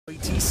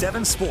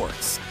KOAT7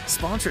 Sports,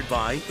 sponsored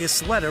by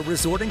Isleta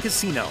Resort and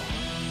Casino.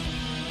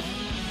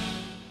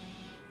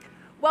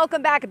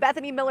 Welcome back.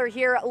 Bethany Miller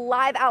here,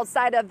 live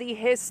outside of the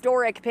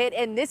historic pit,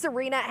 and this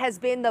arena has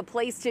been the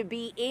place to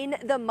be in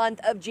the month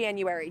of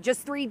January.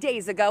 Just 3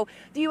 days ago,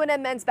 the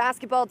UNM men's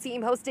basketball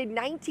team hosted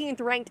 19th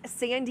ranked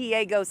San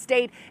Diego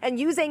State, and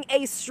using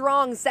a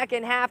strong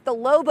second half, the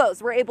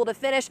Lobos were able to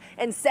finish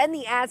and send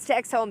the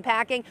Aztecs home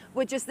packing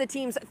with just the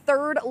team's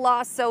third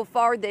loss so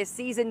far this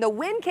season. The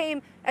win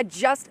came at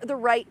just the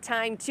right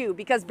time too,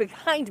 because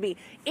behind me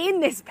in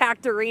this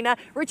packed arena,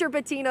 Richard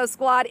Pitino's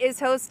squad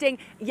is hosting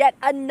yet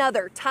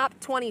another top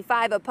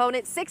 25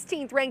 opponent.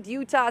 16th ranked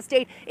Utah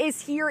State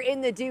is here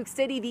in the Duke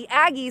City. The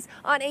Aggies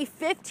on a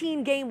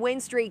 15-game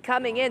win streak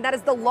coming in. That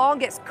is the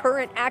longest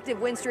current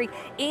active win streak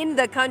in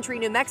the country.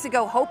 New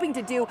Mexico hoping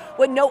to do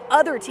what no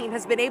other team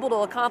has been able to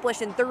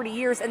accomplish in 30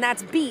 years, and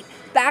that's beat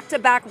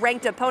back-to-back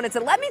ranked opponents.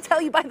 And let me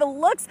tell you, by the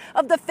looks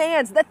of the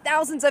fans, the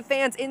thousands of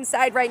fans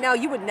inside right now,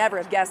 you would never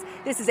have guessed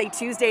this is a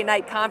Tuesday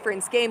night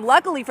conference game.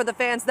 Luckily for the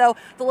fans, though,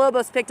 the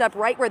Lobos picked up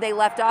right where they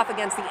left off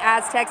against the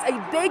Aztecs.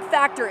 A big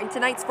factor in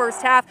tonight's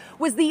first half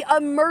was the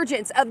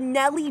emergence of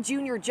Nelly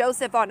Jr.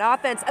 Joseph on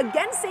offense.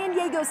 Against San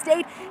Diego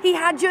State, he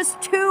had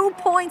just 2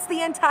 points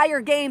the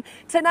entire game.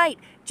 Tonight,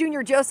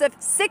 Junior Joseph,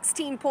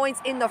 16 points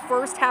in the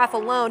first half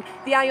alone.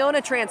 The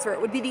Iona transfer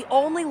would be the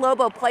only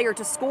Lobo player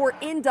to score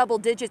in double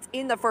digits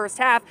in the first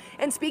half.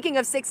 And speaking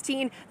of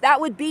 16, that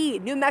would be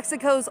New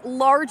Mexico's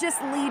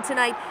largest lead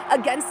tonight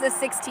against the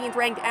 16th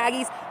ranked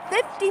Aggies.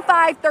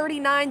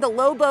 55-39, the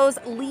Lobos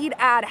lead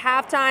at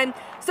halftime.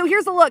 So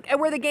here's a look at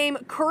where the game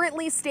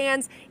currently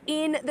stands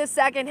in the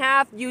second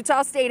half.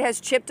 Utah State has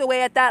chipped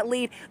away at that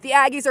lead. The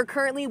Aggies are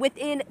currently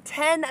within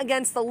 10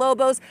 against the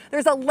Lobos.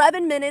 There's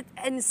 11 minutes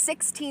and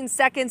 16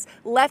 seconds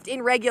left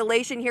in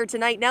regulation here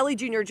tonight. Nelly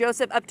Jr.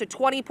 Joseph up to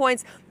 20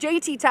 points.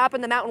 JT Toppin,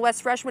 the Mountain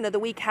West Freshman of the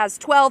Week, has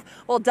 12,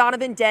 while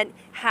Donovan Dent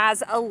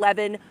has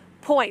 11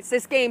 points.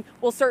 This game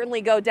will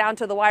certainly go down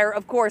to the wire.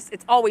 Of course,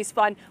 it's always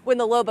fun when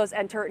the Lobos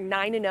enter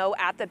 9-0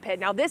 at the pit.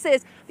 Now, this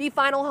is the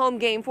final home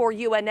game for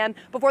UNM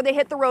before they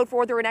hit the road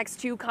for their next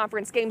 2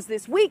 conference games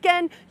this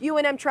weekend.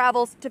 UNM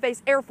travels to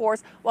face Air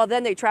Force, while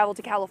then they travel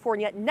to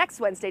California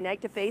next Wednesday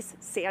night to face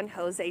San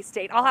Jose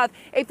State. I'll have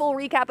a full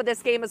recap of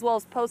this game as well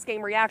as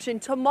post-game reaction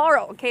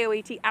tomorrow on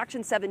KOAT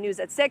Action 7 News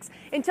at 6.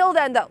 Until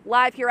then, though,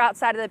 live here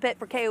outside of the pit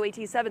for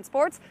KOAT 7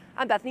 Sports,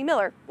 I'm Bethany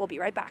Miller. We'll be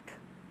right back.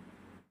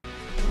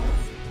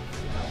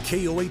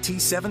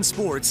 KOAT7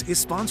 Sports is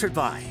sponsored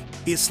by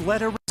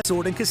Isleta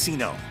Resort and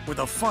Casino, where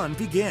the fun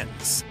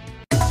begins.